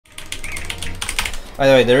By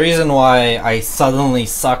the way, the reason why I suddenly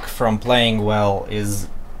suck from playing well is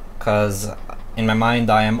because in my mind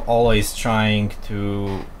I am always trying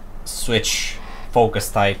to switch focus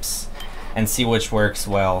types and see which works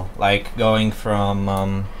well. Like going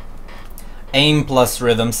from aim plus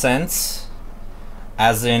rhythm sense,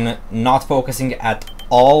 as in not focusing at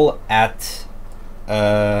all at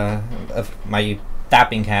my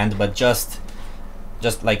tapping hand, but just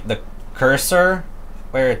like the cursor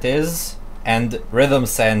where it is, and rhythm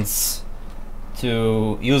sense,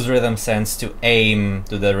 to use rhythm sense to aim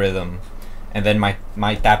to the rhythm, and then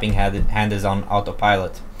my tapping hand is on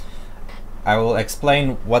autopilot. I will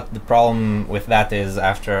explain what the problem with that is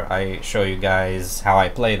after I show you guys how I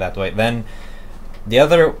play that way. Then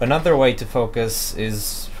another way to focus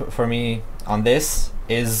is for me on this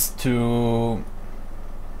is to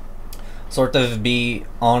sort of be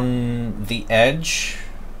on the edge,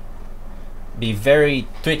 be very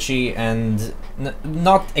twitchy and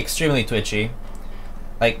not extremely twitchy,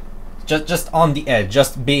 like just on the edge,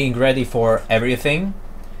 just being ready for everything,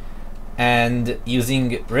 and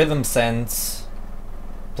using rhythm sense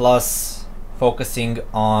plus focusing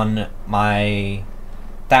on my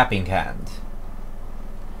tapping hand.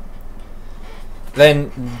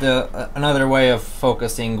 Then another way of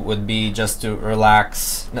focusing would be just to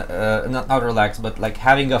relax, not relax, but like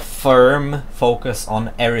having a firm focus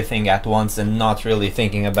on everything at once and not really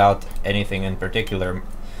thinking about anything in particular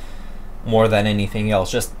more than anything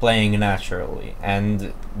else, just playing naturally.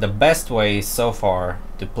 And the best way so far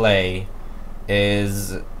to play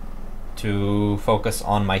is to focus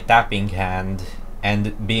on my tapping hand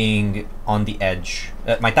and being on the edge.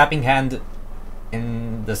 My tapping hand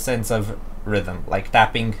in the sense of rhythm, like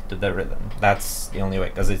tapping to the rhythm. That's the only way,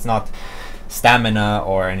 because it's not stamina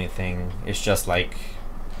or anything, it's just like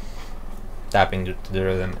tapping to the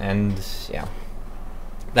rhythm. And yeah,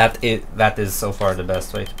 that is so far the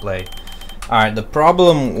best way to play. Alright, the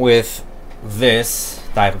problem with this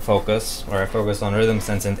type of focus, where I focus on rhythm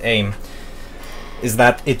sense and aim, is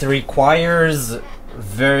that it requires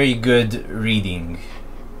very good reading,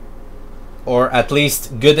 or at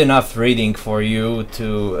least good enough reading for you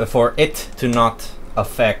to for it to not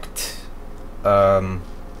affect how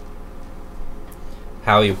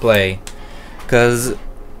you play. Because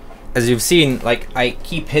as you've seen, like, I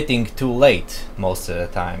keep hitting too late most of the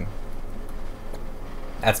time.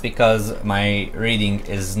 That's because my reading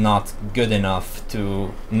is not good enough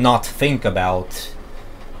to not think about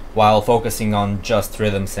while focusing on just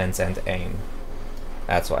rhythm sense and aim.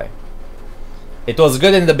 That's why. It was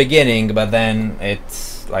good in the beginning, but then it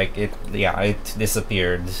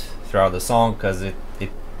disappeared throughout the song because it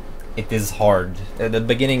is hard. The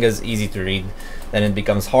beginning is easy to read, then it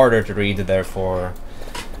becomes harder to read. Therefore,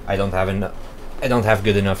 I don't have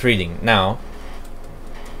good enough reading. Now,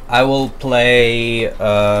 I will play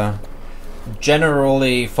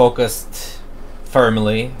generally focused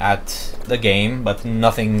firmly at the game, but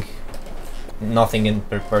nothing in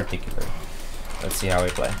particular. Let's see how we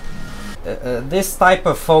play. This type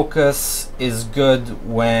of focus is good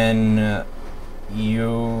when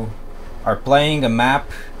you are playing a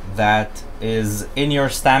map that is in your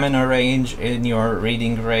stamina range, in your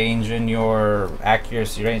reading range, in your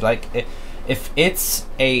accuracy range. Like, if it's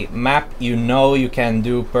a map you know you can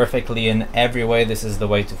do perfectly in every way, this is the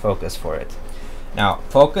way to focus for it. Now,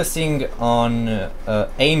 focusing on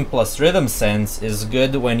aim plus rhythm sense is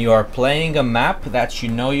good when you are playing a map that you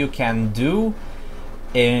know you can do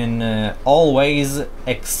in all ways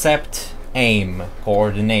except aim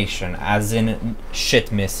coordination, as in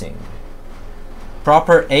shit missing.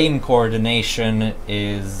 Proper aim coordination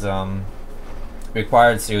is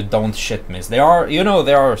required so you don't shit miss. There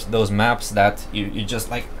are those maps that you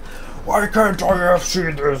just like, why can't I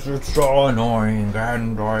see this? It's so annoying,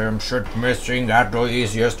 and I am shit missing at the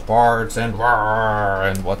easiest parts, and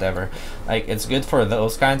whatever. Like, it's good for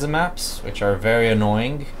those kinds of maps, which are very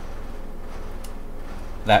annoying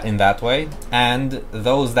in that way, and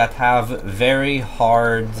those that have very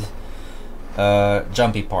hard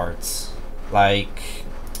jumpy parts. Like,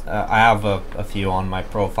 I have a few on my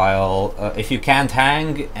profile. If You Can't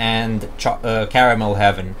Hang and Caramel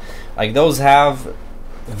Heaven, like, those have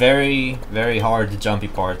very hard jumpy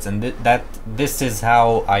parts, and this is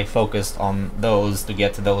how I focused on those to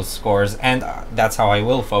get to those scores, and that's how I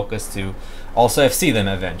will focus to also FC them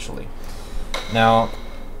eventually. Now,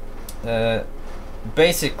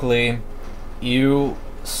 basically, you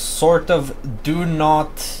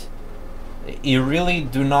really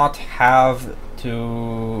do not have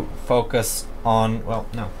to focus on, well,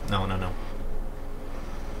 no.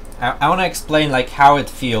 I want to explain like how it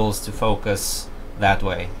feels to focus that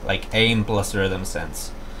way, like aim plus rhythm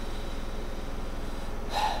sense.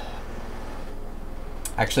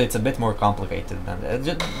 Actually, it's a bit more complicated than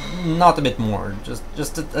that. Not a bit more,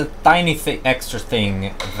 just a tiny extra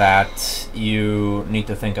thing that you need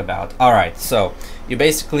to think about. Alright, so you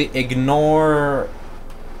basically ignore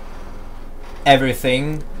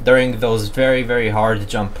everything during those very, very hard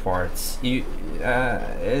jump parts.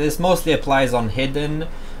 This mostly applies on hidden,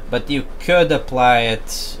 but you could apply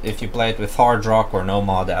it if you play it with hard rock or no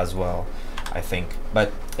mod as well, I think.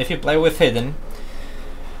 But if you play with hidden,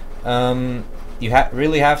 you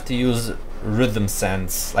really have to use rhythm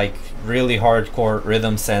sense, like really hardcore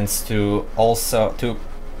rhythm sense, to also to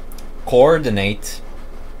coordinate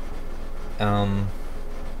alright,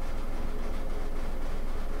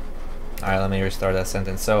 let me restart that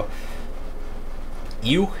sentence. So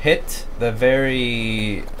you hit the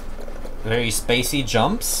very spacey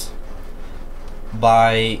jumps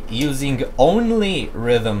by using only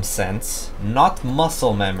rhythm sense, not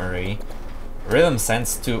muscle memory. Rhythm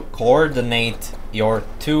sense to coordinate your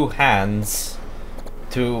two hands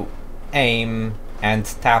to aim and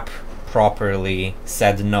tap properly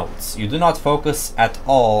said notes. You do not focus at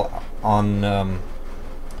all on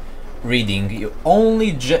reading. You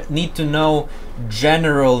only need to know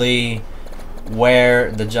generally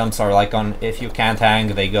where the jumps are. Like on if you can't hang,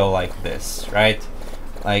 they go like this, right?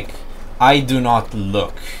 Like I do not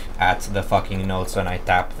look at the fucking notes when I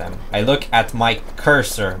tap them. I look at my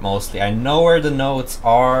cursor mostly. I know where the notes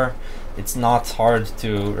are. It's not hard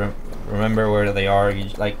to remember where they are.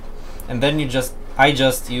 And then I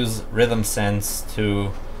just use rhythm sense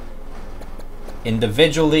to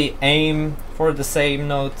individually aim for the same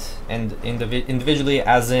note, and individually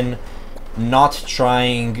as in not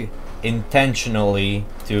trying intentionally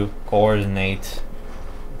to coordinate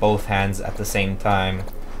both hands at the same time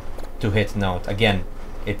to hit note. Again,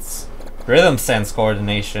 it's rhythm sense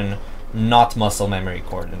coordination, not muscle memory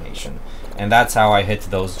coordination. And that's how I hit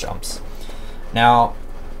those jumps. Now,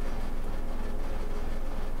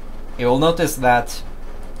 you will notice that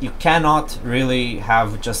you cannot really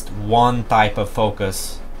have just one type of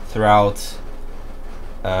focus throughout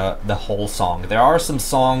the whole song. There are some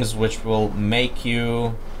songs which will make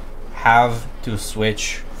you have to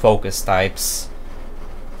switch focus types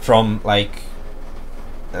from like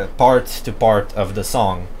part to part of the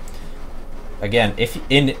song. Again, if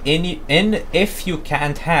you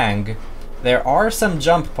can't hang, there are some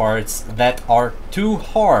jump parts that are too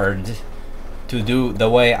hard to do the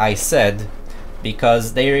way I said,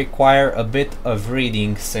 because they require a bit of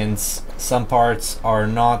reading, since some parts are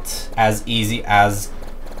not as easy as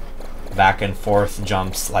back and forth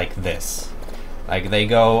jumps like this. Like they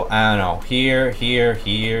go, I don't know, here, here,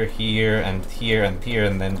 here, here, and here, and here,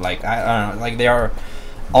 and then like, I don't know, like they are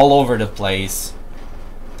all over the place.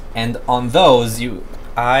 And on those,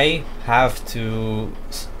 I have to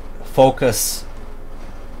focus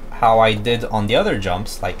how I did on the other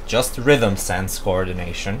jumps, like just rhythm sense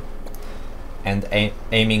coordination, and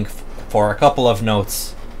aiming for a couple of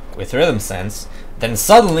notes with rhythm sense, then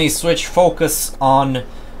suddenly switch focus on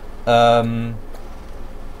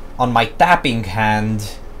my tapping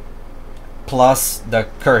hand plus the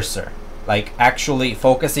cursor. Like actually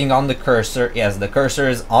focusing on the cursor. Yes, the cursor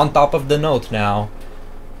is on top of the note now,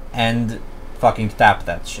 and fucking tap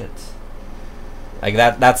that shit. Like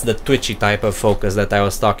that's the twitchy type of focus that I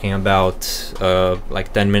was talking about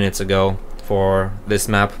like 10 minutes ago for this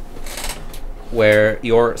map, where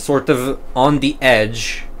you're sort of on the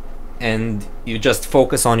edge and you just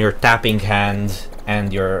focus on your tapping hand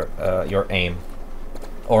and your aim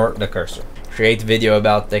or the cursor. Create video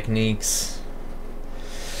about techniques.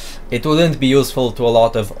 It wouldn't be useful to a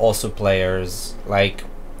lot of also players. Like,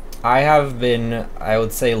 I have been, I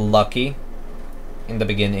would say, lucky in the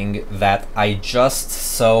beginning that I just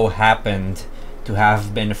so happened to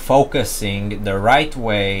have been focusing the right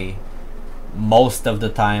way most of the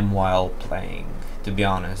time while playing, to be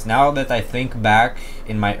honest. Now that I think back,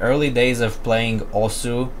 in my early days of playing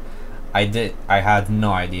Osu, I had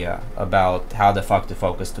no idea about how the fuck to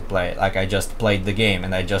focus to play. Like, I just played the game,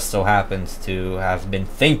 and I just so happened to have been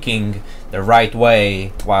thinking the right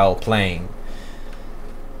way while playing.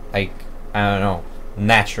 Like, I don't know,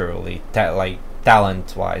 naturally, like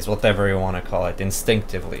talent-wise, whatever you want to call it,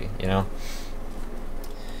 instinctively, you know?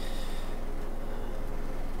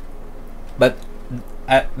 But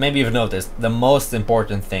maybe you've noticed, the most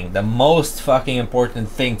important thing, the most fucking important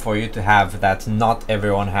thing for you to have that not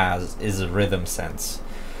everyone has is rhythm sense.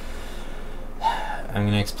 I'm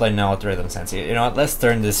gonna explain now what rhythm sense is. You know what, let's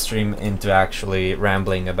turn this stream into actually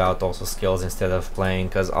rambling about also skills instead of playing,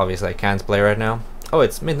 because obviously I can't play right now. Oh,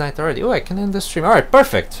 it's midnight already. Oh, I can end the stream. Alright,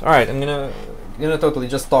 perfect. Alright, I'm gonna gonna totally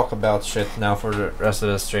just talk about shit now for the rest of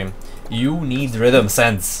the stream. You need rhythm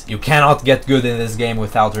sense. You cannot get good in this game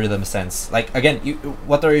without rhythm sense. Like, again,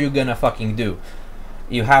 what are you gonna fucking do?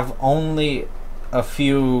 You have only a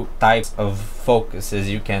few types of focuses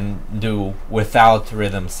you can do without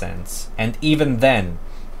rhythm sense. And even then,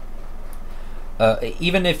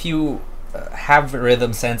 even if you have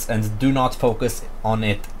rhythm sense and do not focus on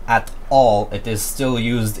it at all, it is still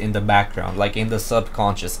used in the background, like in the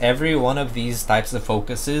subconscious. Every one of these types of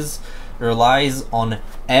focuses relies on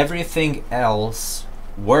everything else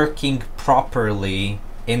working properly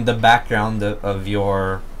in the background of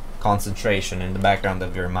your concentration, in the background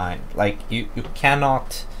of your mind. Like, you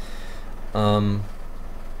cannot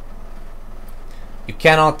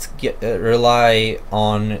rely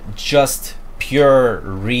on just pure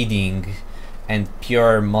reading and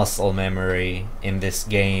pure muscle memory in this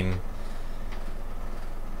game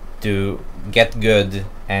to get good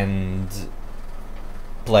and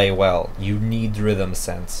play well. You need rhythm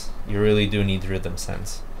sense. You really do need rhythm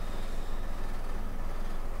sense.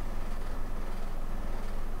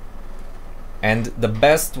 And the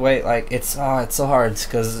best way, like, it's so hard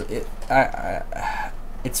because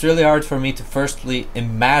it's really hard for me to firstly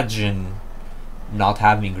imagine not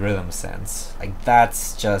having rhythm sense. Like,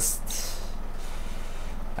 that's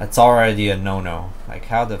already a no-no. Like,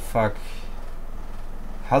 how the fuck,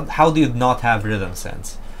 how do you not have rhythm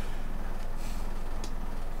sense?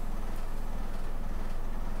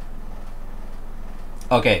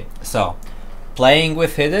 Okay, so playing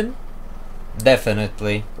with hidden,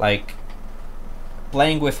 definitely. Like,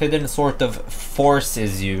 playing with hidden sort of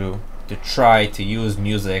forces you to try to use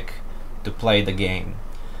music to play the game.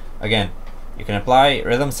 Again, you can apply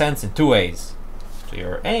rhythm sense in two ways: to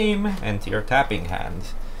your aim and to your tapping hand.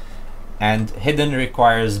 And hidden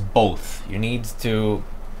requires both. You need to,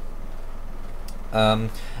 I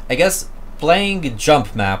guess, playing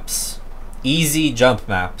jump maps, easy jump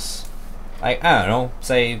maps, like, I don't know,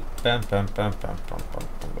 say,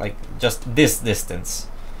 like, just this distance.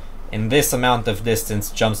 In this amount of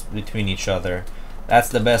distance, jumps between each other. That's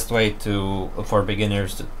the best way for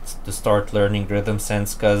beginners to start learning rhythm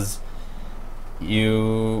sense, because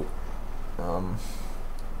you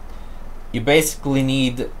basically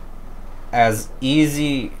need as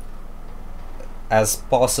easy as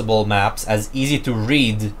possible maps, as easy to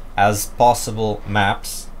read as possible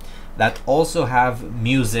maps that also have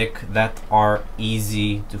music that are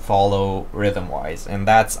easy to follow rhythm wise. And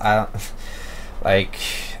that's like,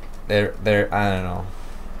 I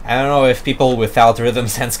don't know if people without rhythm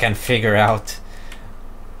sense can figure out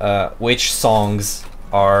which songs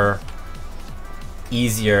are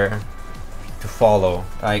easier to follow.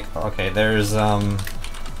 Like, okay, there's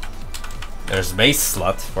Bass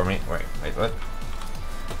Slut for me. Wait, what?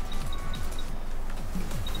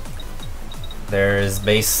 There's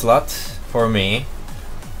Bass Slut for me.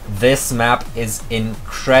 This map is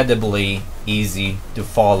incredibly easy to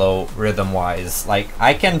follow rhythm-wise. Like,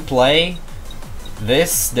 I can play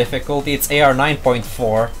this difficulty, it's AR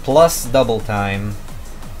 9.4 plus double time,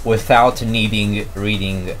 without needing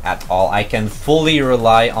reading at all. I can fully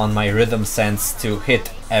rely on my rhythm sense to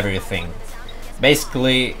hit everything.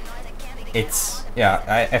 Basically, it's,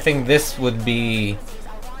 yeah, I think this would be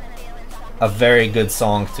a very good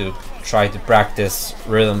song to try to practice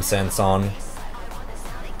rhythm sense on.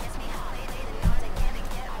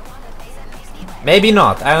 Maybe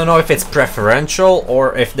not. I don't know if it's preferential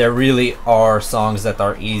or if there really are songs that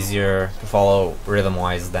are easier to follow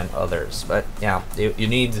rhythm-wise than others. But yeah, you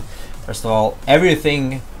need, first of all,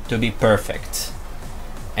 everything to be perfect.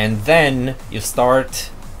 And then you start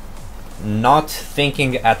not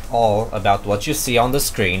thinking at all about what you see on the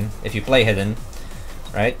screen if you play hidden,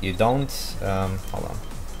 right? You don't, hold on.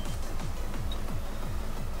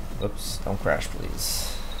 Oops, don't crash,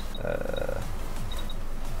 please.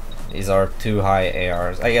 These are too high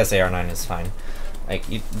ARs. I guess AR9 is fine. Like,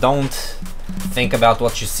 you don't think about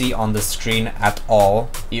what you see on the screen at all.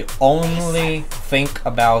 You only think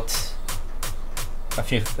about a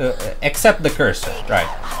few, except the cursor, right?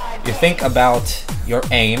 You think about your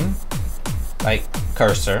aim, like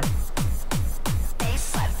cursor,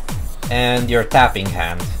 and your tapping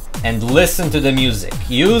hand, and listen to the music.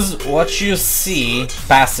 Use what you see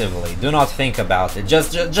passively. Do not think about it.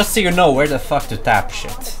 Just so you know where the fuck to tap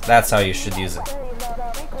shit. That's how you should use it.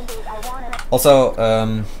 Also,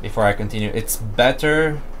 before I continue, it's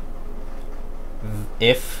better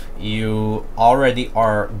if you already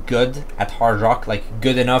are good at hard rock, like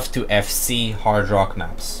good enough to FC hard rock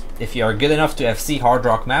maps. If you are good enough to FC hard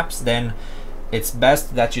rock maps, then it's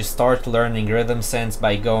best that you start learning rhythm sense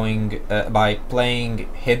by playing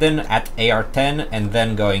hidden at AR10 and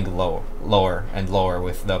then going lower and lower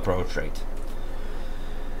with the approach rate.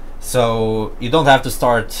 So you don't have to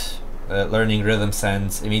start learning rhythm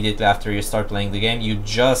sense immediately after you start playing the game. You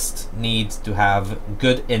just need to have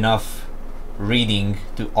good enough reading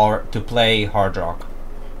to play hard rock,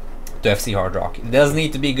 to FC hard rock. It doesn't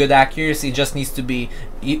need to be good accuracy, it just needs to be,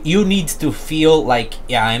 you need to feel like,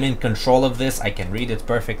 yeah, I'm in control of this, I can read it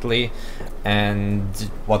perfectly, and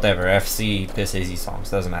whatever, FC, piss easy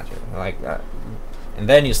songs, doesn't matter, like that. And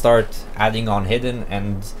then you start adding on hidden,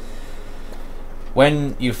 and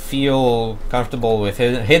when you feel comfortable with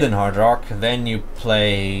hidden hard rock, then you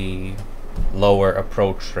play lower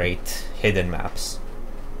approach rate hidden maps.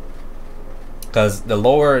 Because the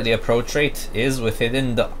lower the approach rate is with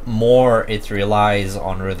hidden, the more it relies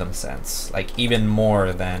on rhythm sense. Like even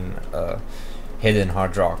more than hidden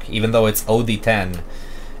hard rock. Even though it's OD10,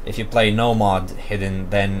 if you play no mod hidden,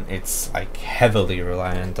 then it's like heavily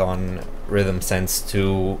reliant on rhythm sense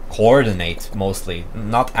to coordinate, mostly.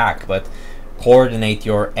 Not act, but coordinate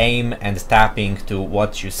your aim and tapping to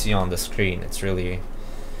what you see on the screen. It's really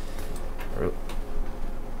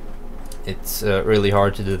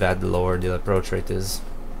hard to do that the lower the approach rate is.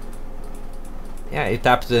 Yeah, you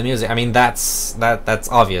tap to the music. I mean, that's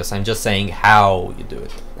obvious. I'm just saying how you do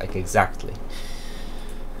it, like exactly.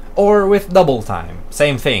 Or with double time,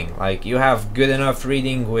 same thing. Like you have good enough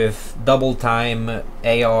reading with double time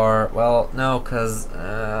AR. Well, no, cause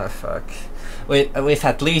fuck. With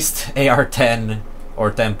at least AR10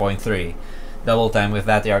 or 10.3 double time with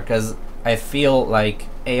that AR, because I feel like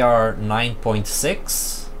AR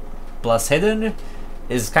 9.6 plus hidden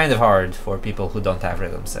is kind of hard for people who don't have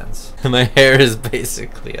rhythm sense. My hair is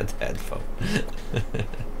basically a headphone.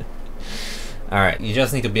 Alright, you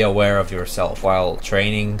just need to be aware of yourself while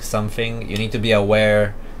training something. You need to be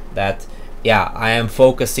aware that, yeah, I am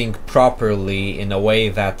focusing properly in a way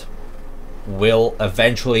that will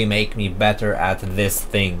eventually make me better at this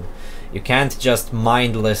thing. You can't just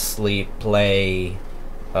mindlessly play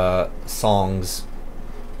songs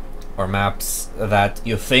or maps that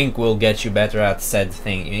you think will get you better at said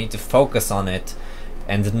thing. You need to focus on it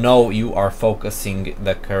and know you are focusing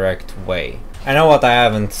the correct way. I know what I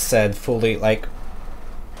haven't said fully, like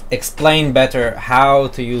explain better how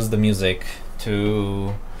to use the music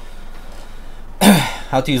to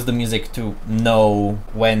how to use the music to know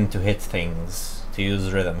when to hit things, to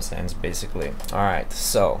use rhythm sense basically. Alright,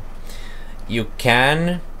 so you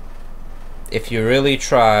can, if you really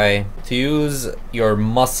try, to use your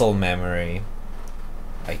muscle memory,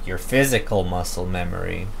 like your physical muscle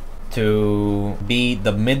memory, to be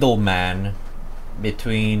the middleman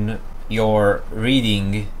between your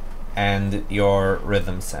reading and your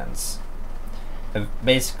rhythm sense.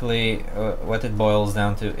 Basically, what it boils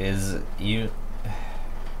down to is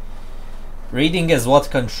reading is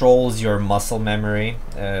what controls your muscle memory,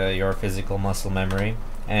 your physical muscle memory,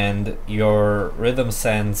 and your rhythm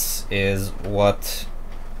sense is what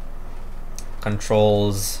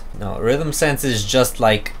controls. No, rhythm sense is just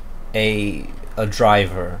like a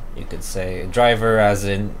driver, you could say. A driver as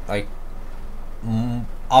in like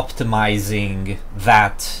optimizing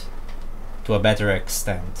that to a better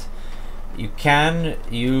extent. You can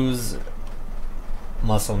use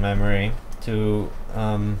muscle memory to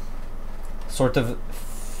sort of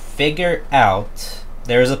figure out,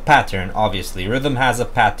 there's a pattern, obviously. Rhythm has a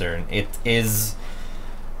pattern. It is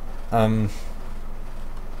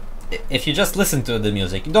if you just listen to the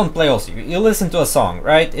music, you don't play also, you listen to a song,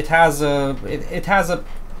 right? It has a it has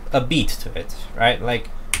a beat to it, right? Like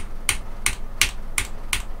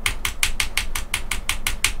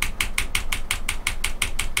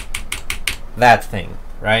that thing,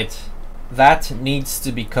 right? That needs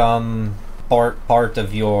to become part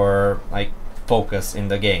of your like focus in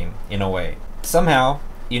the game, in a way. Somehow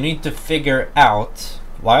you need to figure out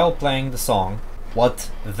while playing the song what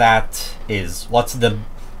that is, what the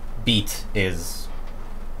beat is.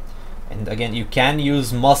 And again, you can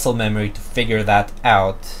use muscle memory to figure that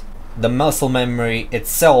out. The muscle memory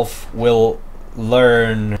itself will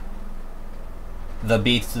learn the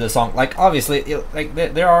beat to the song. Like obviously, like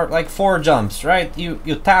there are like 4 jumps, right? You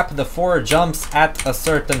tap the 4 jumps at a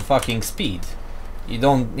certain fucking speed. You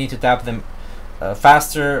don't need to tap them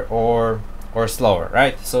faster or slower,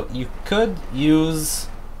 right? So you could use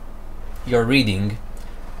your reading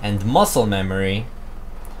and muscle memory,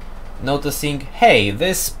 noticing, hey,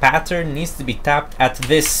 this pattern needs to be tapped at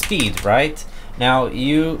this speed, right? Now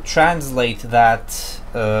you translate that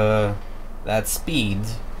that speed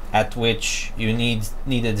at which you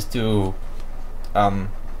needed to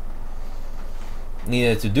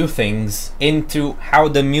needed to do things into how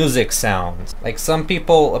the music sounds. Like, some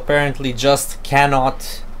people apparently just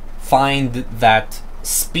cannot find that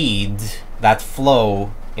speed, that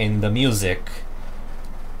flow in the music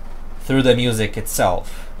through the music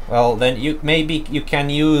itself. Well, then maybe you can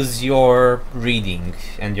use your reading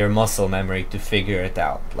and your muscle memory to figure it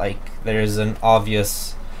out. Like, there's an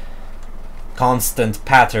obvious constant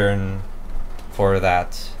pattern for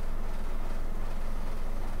that.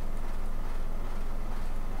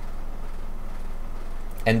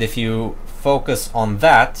 And if you focus on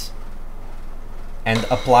that and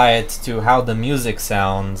apply it to how the music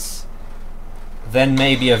sounds, then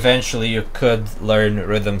maybe eventually you could learn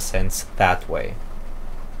rhythm sense that way.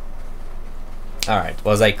 Alright,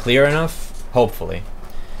 was I clear enough? Hopefully.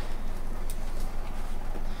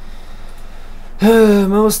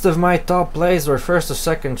 Most of my top plays were first or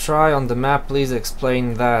second try on the map. Please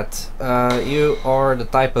explain that. You are the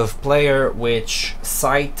type of player which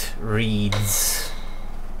sight reads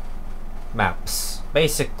maps.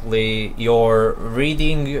 Basically, your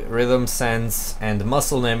reading, rhythm sense, and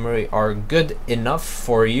muscle memory are good enough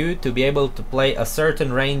for you to be able to play a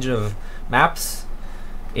certain range of maps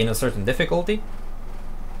in a certain difficulty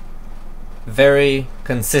very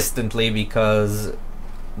consistently, because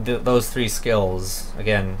those three skills,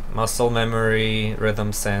 again, muscle memory,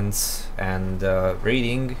 rhythm sense, and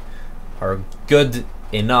reading, are good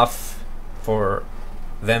enough for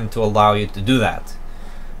them to allow you to do that.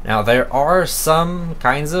 Now, there are some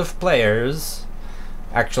kinds of players,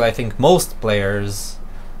 actually I think most players,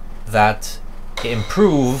 that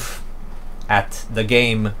improve at the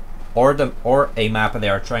game or a map they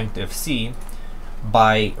are trying to FC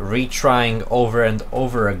by retrying over and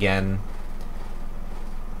over again,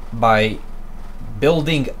 by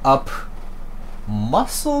building up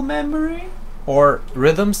muscle memory or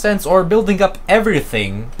rhythm sense, or building up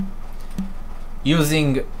everything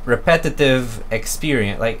using repetitive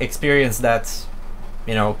experience, like experience that,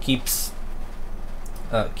 you know, keeps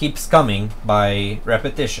coming by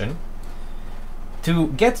repetition, to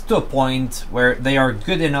get to a point where they are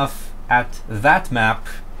good enough at that map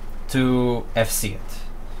to FC it.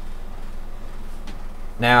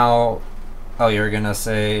 Now, oh, you're gonna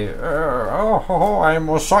say, I'm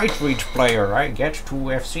a sight read player, I get to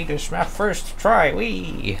FC this map first try,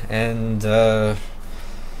 wee! And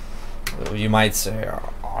you might say,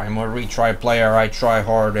 I'm a retry player, I try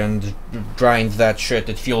hard and grind that shit,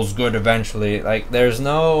 it feels good eventually. Like, there's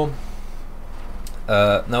no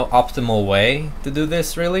optimal way to do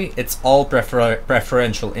this, really. It's all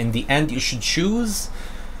preferential. In the end, you should choose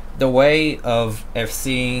the way of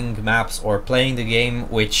FCing maps or playing the game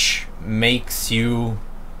which makes you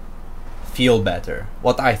feel better.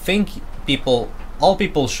 What I think all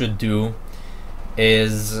people should do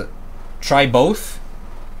is try both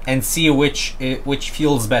and see which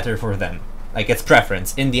feels better for them. Like, it's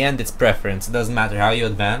preference. In the end, it's preference. It doesn't matter how you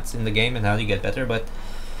advance in the game and how you get better, but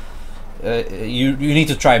you need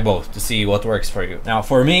to try both to see what works for you. Now,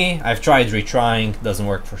 for me, I've tried retrying, doesn't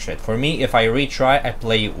work for shit. For me, if I retry, I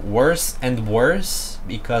play worse and worse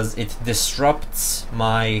because it disrupts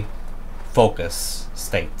my focus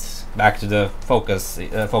state. Back to the focus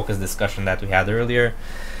discussion that we had earlier.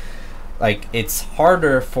 Like, it's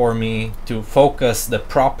harder for me to focus the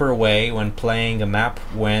proper way when playing a map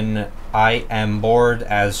when I am bored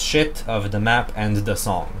as shit of the map and the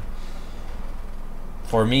song.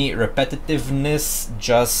 For me, repetitiveness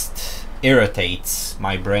just irritates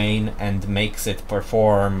my brain and makes it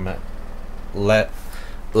perform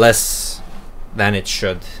less than it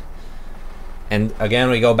should. And again,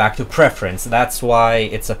 we go back to preference. That's why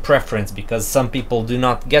it's a preference, because some people do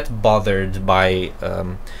not get bothered by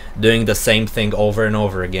doing the same thing over and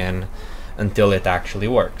over again until it actually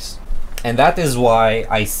works. And that is why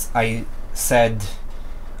I said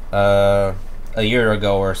a year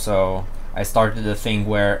ago or so, I started a thing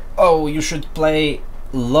where, oh, you should play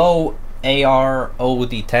low AR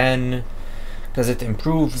OD10 because it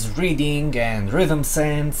improves reading and rhythm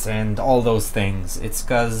sense and all those things. It's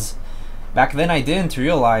because back then I didn't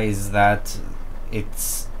realize that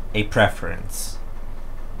it's a preference.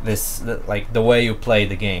 Like the way you play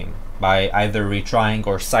the game, by either retrying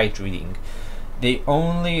or sight reading. The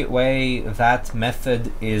only way that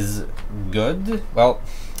method is good, well,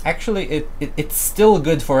 actually it's still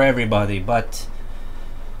good for everybody, but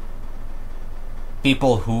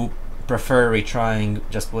people who prefer retrying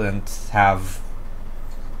just wouldn't have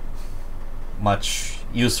much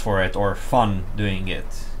use for it or fun doing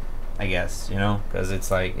it, I guess, you know, because it's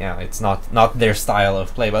like, yeah, it's not their style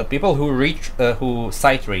of play. But people who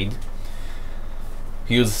sight read,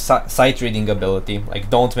 use sight reading ability, like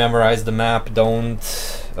don't memorize the map, don't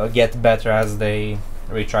get better as they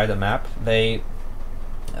retry the map. They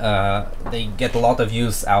get a lot of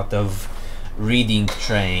use out of reading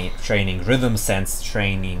training, rhythm sense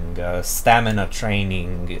training, stamina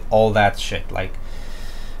training, all that shit. Like,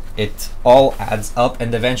 it all adds up,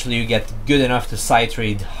 and eventually you get good enough to sight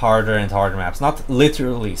read harder and harder maps. Not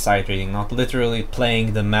literally sight reading, not literally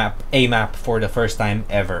playing the map for the first time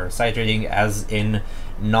ever. Sight reading as in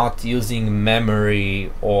not using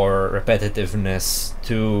memory or repetitiveness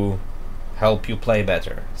to help you play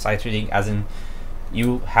better. Sight reading as in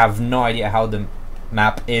you have no idea how the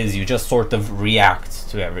map is, you just sort of react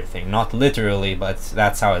to everything. Not literally, but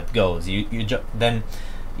that's how it goes. Then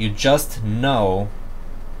you just know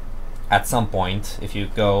at some point, if you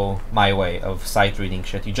go my way of sight reading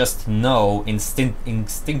shit, you just know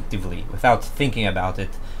instinctively, without thinking about it,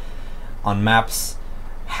 on maps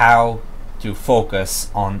how to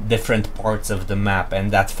focus on different parts of the map,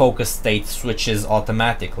 and that focus state switches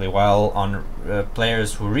automatically, while on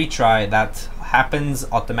players who retry, that happens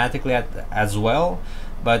automatically as well,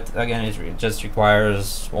 but again, it just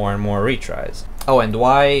requires more and more retries. Oh, and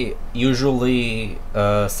why usually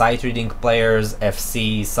sight reading players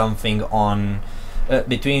FC something on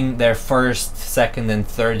between their first, second and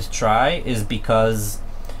third try is because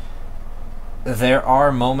there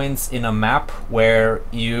are moments in a map where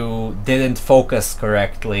you didn't focus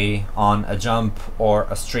correctly on a jump or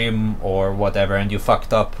a stream or whatever, and you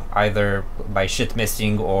fucked up either by shit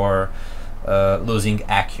missing or losing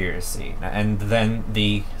accuracy. And then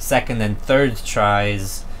the second and third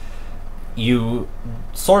tries, you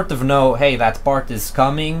sort of know, hey, that part is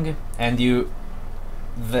coming, and you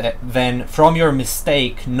then from your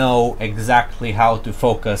mistake know exactly how to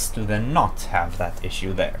focus to then not have that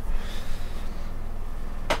issue there.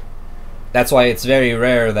 That's why it's very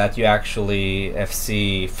rare that you actually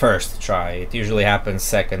FC first try. It usually happens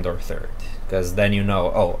second or third, because then you know,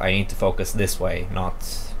 oh, I need to focus this way,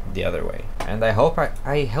 not the other way. And I hope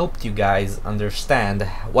I helped you guys understand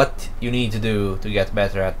what you need to do to get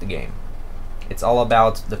better at the game. It's all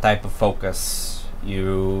about the type of focus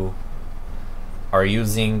you are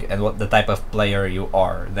using and what the type of player you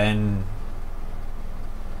are. Then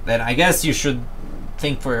I guess you should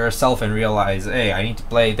think for yourself and realize, hey, I need to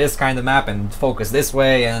play this kind of map and focus this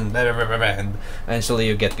way, and blah, blah, blah, blah, and eventually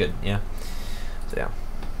you get good. Yeah. So yeah.